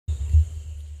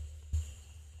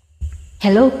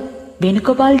Hello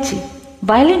Venugopalji,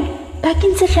 violin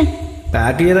packing session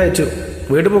pack ചെയ്ത് അയച്ചു.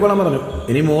 വീട്ടിൽ പോകണം പറഞ്ഞു.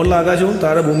 ഇനി മുകളിൽ ആകാശവും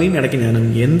താഴെ ഭൂമിയും ഇടയ്ക്ക് ഞാനും.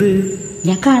 എന്ത്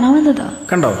ഞാൻ കാണാൻ വന്നതാ.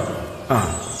 കണ്ടോ? ആ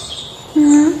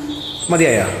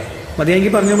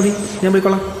മതിയായെങ്കിൽ പറഞ്ഞാൽ മതി, ഞാൻ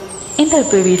പോയിക്കൊള്ളാം. എന്താ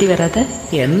ഇപ്പൊ വീട്ടിൽ വരാതെ?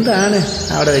 എന്താണ്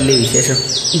അവിടെ വലിയ വിശേഷം?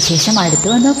 വിശേഷം അടുത്ത്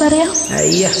വന്നാ പറയാം.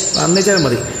 അയ്യ വന്നിച്ചാലും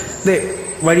മതി. ഇതേ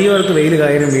വഴിയോരത്ത് വെയിൽ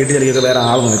കായനും വീട്ടിൽ ചെറിയൊക്കെ വേറെ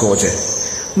ആളൊന്നും കോച്ചേ.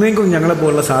 നിങ്ങൾക്കൊന്നും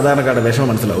ഞങ്ങളെപ്പോലുള്ള സാധാരണക്കാരുടെ വിഷമം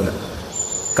മനസ്സിലാവില്ല.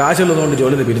 കാശുള്ളതുകൊണ്ട്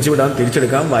ജോലി പിരിച്ചുവിടാം,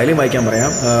 തിരിച്ചെടുക്കാം, വയലിൻ വായിക്കാൻ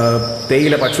പറയാം,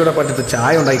 തേയില പക്ഷിയുടെ പറ്റത്ത്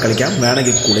ചായ ഉണ്ടാക്കി കളിക്കാം,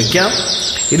 വേണമെങ്കിൽ കുളിക്കാം.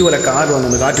 ഇതുപോലെ കാറ്റ്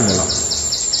വന്നൊന്ന് കാറ്റും കൊള്ളാം.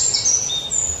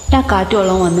 ഞാൻ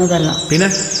കാറ്റുകൊള്ളാൻ വന്നതല്ല. പിന്നെ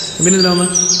ഇതിനാ വന്ന്?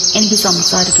 എനിക്ക്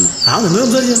സംസാരിക്കണം. നിന്ന്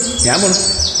സംസാരിക്കാം, ഞാൻ പോണം.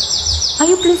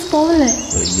 അയ്യോ പ്ലീസ് പോവല്ലേ.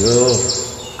 അയ്യോ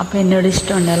അപ്പൊ എന്നോട്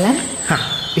ഇഷ്ടമുണ്ടല്ലേ?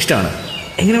 ഇഷ്ടമാണ്.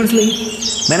 എങ്ങനെ മനസ്സിലായി?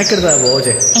 മെനക്കെടുത്താ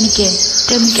പോച്ചേ. എനിക്ക്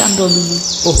പ്രേമിക്കാൻ തോന്നുന്നു.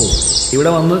 ഓഹോ,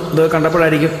 ഇവിടെ വന്ന് ഇത്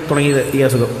കണ്ടപ്പോഴായിരിക്കും തുടങ്ങിയത് ഈ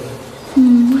അസുഖം.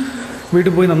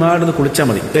 വീട്ടിൽ പോയി നന്നായിട്ടൊന്ന് കുളിച്ചാൽ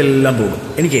മതി, എല്ലാം പോകും.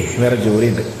 എനിക്ക് വേറെ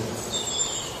ജോലിയുണ്ട്.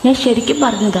 ഞാൻ ശരിക്കും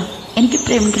പറഞ്ഞതാ, എനിക്ക്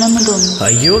പ്രേമിക്കണമെന്ന് തോന്നുന്നു.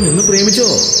 അയ്യോ നിന്ന് പ്രേമിച്ചോ?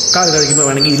 കാല് കഴിക്കുമ്പോൾ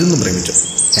വേണമെങ്കിൽ ഇരുന്നും പ്രേമിച്ചോ,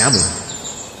 ഞാൻ പോകും.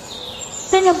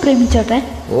 ഞാൻ പ്രേമിച്ചോട്ടെ?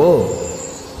 ഓ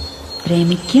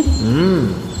പ്രേമിക്കും.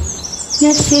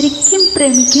 ഞാൻ ശരിക്കും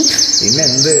പ്രേമിക്കും. പിന്നെ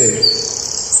എന്ത്?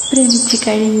 പ്രേമിച്ചു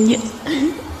കഴിഞ്ഞു.